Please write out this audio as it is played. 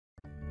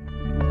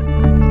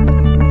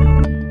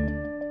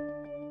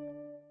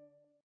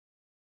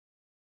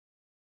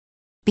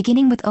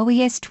Beginning with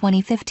OES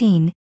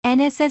 2015,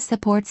 NSS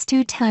supports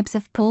two types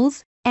of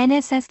pools,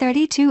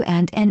 NSS32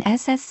 and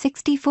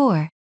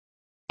NSS64.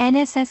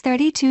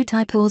 NSS32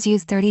 type pools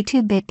use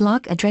 32-bit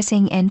block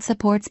addressing and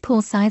supports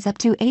pool size up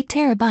to 8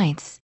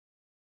 terabytes.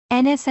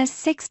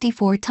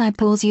 NSS64 type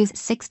pools use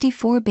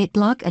 64-bit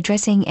block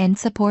addressing and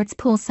supports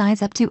pool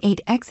size up to 8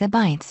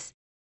 exabytes.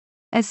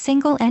 A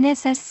single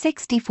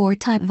NSS64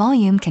 type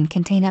volume can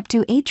contain up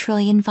to 8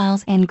 trillion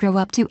files and grow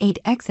up to 8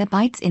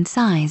 exabytes in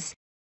size.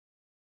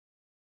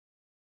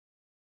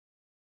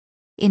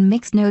 In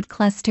mixed-node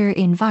cluster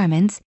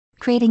environments,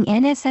 creating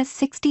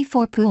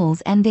NSS64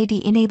 pools and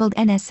AD-enabled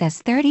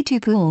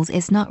NSS32 pools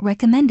is not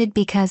recommended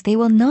because they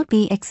will not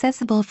be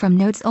accessible from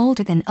nodes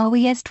older than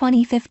OES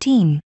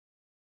 2015.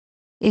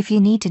 If you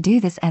need to do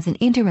this as an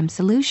interim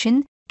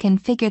solution,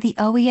 configure the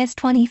OES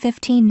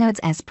 2015 nodes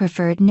as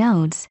preferred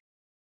nodes.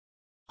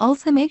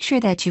 Also make sure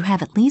that you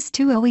have at least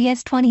 2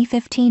 OES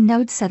 2015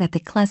 nodes so that the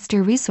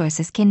cluster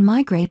resources can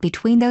migrate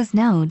between those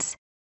nodes.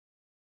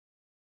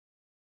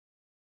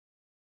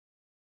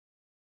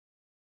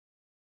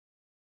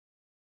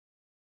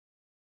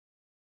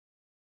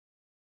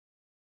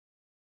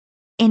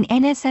 In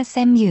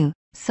NSSMU,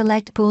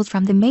 select Pools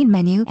from the main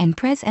menu and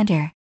press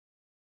Enter.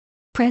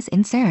 Press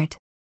Insert.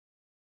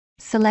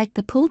 Select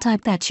the pool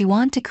type that you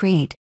want to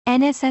create,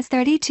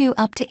 NSS32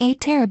 up to 8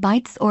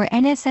 terabytes or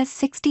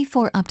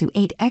NSS64 up to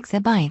 8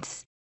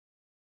 exabytes.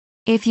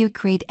 If you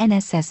create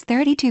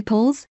NSS32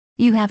 pools,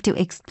 you have to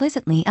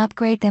explicitly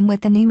upgrade them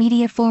with the new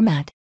media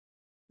format.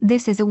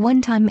 This is a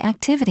one-time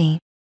activity.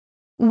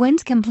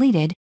 Once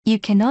completed, you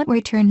cannot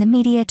return the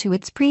media to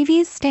its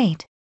previous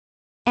state.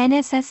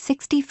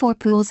 NSS64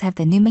 pools have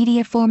the new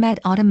media format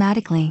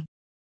automatically.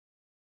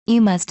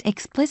 You must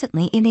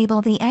explicitly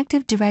enable the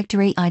Active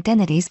Directory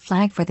Identities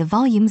flag for the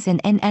volumes in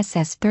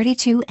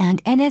NSS32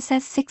 and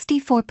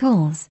NSS64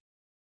 pools.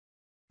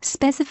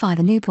 Specify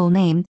the new pool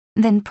name,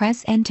 then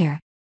press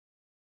Enter.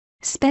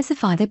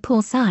 Specify the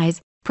pool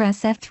size,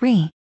 press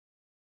F3.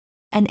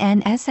 An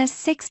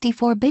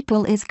NSS64-bit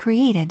pool is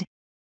created.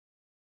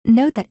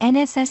 Note that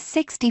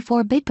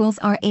NSS64-bit pools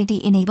are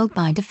AD-enabled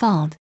by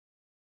default.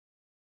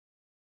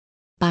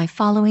 By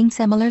following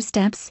similar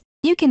steps,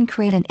 you can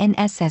create an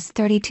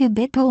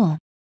NSS32-bit pool.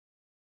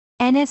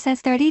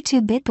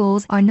 NSS32-bit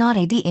pools are not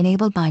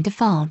AD-enabled by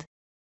default.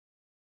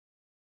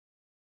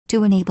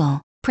 To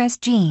enable, press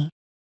G.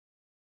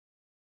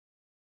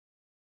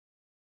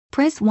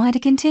 Press Y to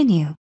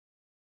continue.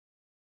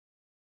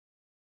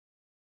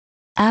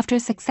 After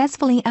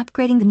successfully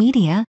upgrading the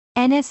media,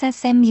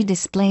 NSSMU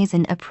displays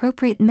an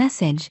appropriate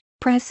message.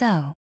 Press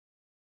O.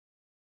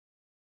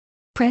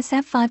 Press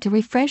F5 to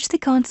refresh the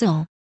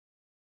console.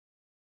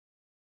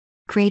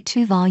 Create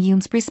 2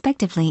 volumes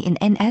respectively in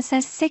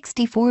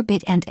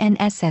NSS64-bit and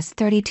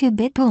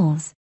NSS32-bit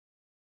pools.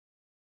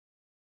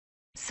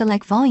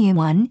 Select Volume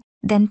 1,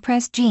 then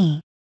press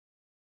G.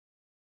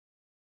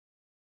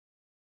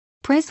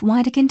 Press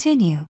Y to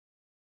continue.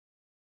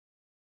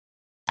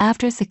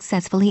 After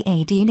successfully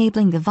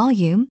AD-enabling the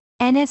volume,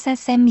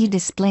 NSSMU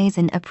displays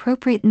an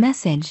appropriate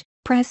message.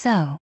 Press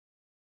O.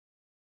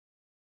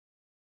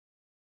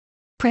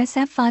 Press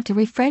F5 to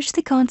refresh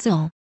the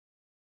console.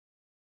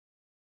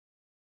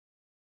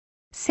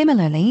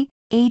 Similarly,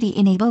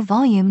 AD-enable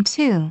Volume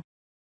 2.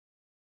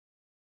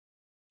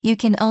 You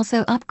can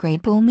also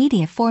upgrade pool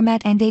media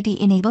format and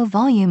AD-enable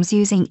volumes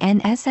using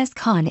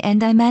NSSCON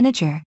and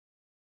iManager.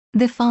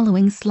 The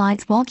following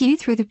slides walk you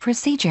through the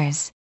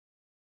procedures.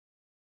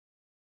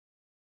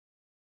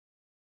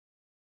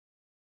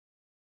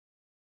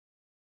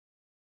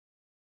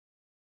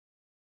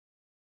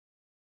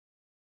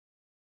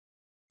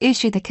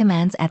 Issue the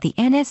commands at the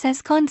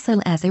NSS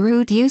console as a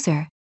root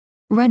user.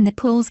 Run the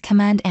pools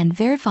command and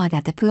verify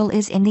that the pool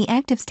is in the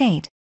active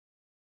state.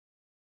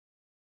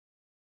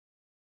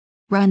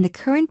 Run the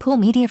current pool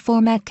media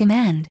format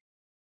command.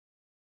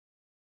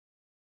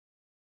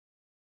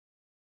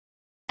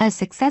 A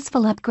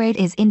successful upgrade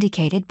is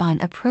indicated by an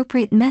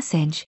appropriate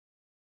message.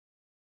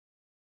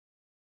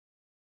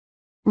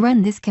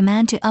 Run this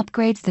command to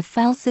upgrade the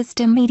file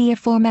system media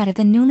format of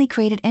the newly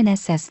created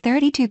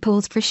NSS32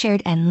 pools for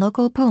shared and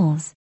local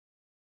pools.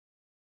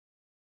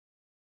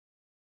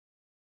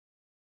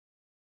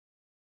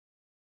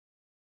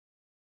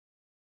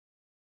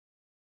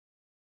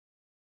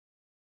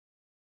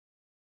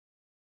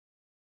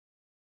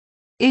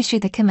 Issue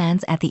the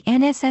commands at the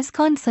NSS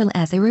console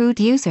as a root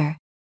user.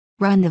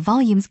 Run the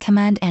volumes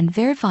command and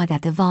verify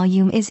that the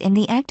volume is in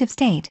the active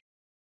state.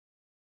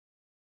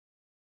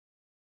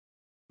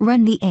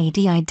 Run the AD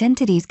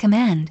identities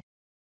command.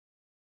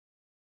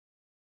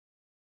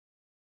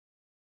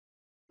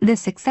 The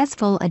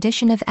successful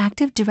addition of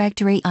Active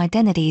Directory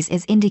identities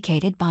is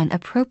indicated by an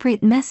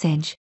appropriate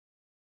message.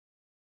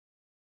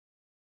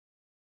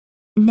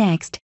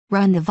 Next,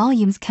 run the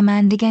volumes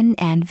command again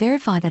and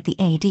verify that the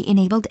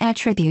AD-enabled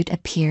attribute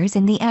appears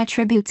in the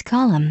attributes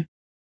column.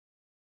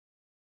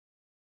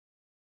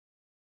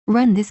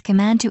 Run this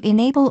command to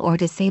enable or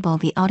disable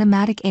the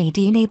automatic AD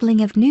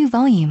enabling of new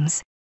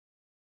volumes.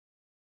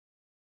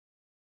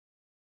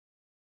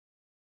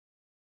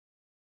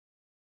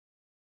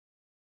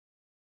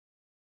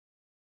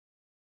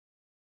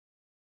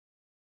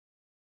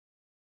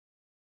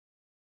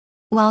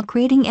 While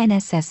creating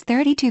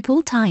NSS32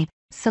 pool type,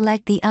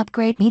 select the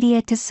Upgrade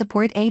Media to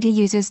Support AD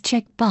Users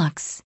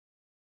checkbox.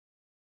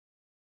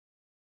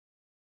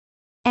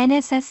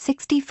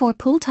 NSS64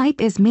 pool type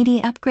is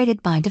media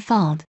upgraded by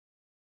default.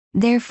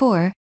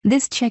 Therefore,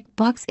 this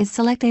checkbox is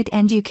selected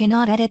and you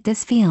cannot edit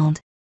this field.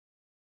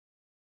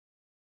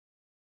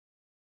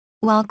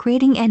 While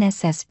creating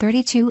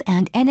NSS32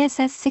 and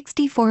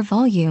NSS64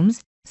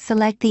 volumes,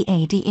 select the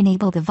AD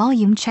Enable the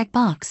Volume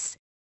checkbox.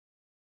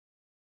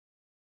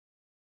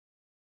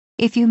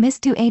 If you miss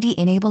to AD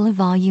Enable a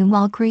volume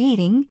while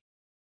creating,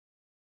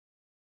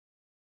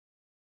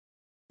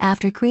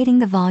 after creating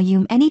the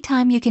volume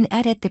anytime you can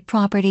edit the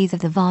properties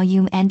of the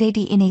volume and AD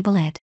Enable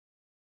it.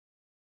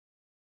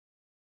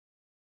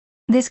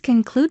 This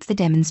concludes the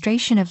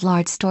demonstration of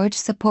large storage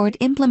support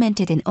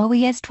implemented in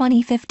OES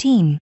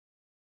 2015.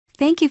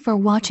 Thank you for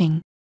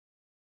watching.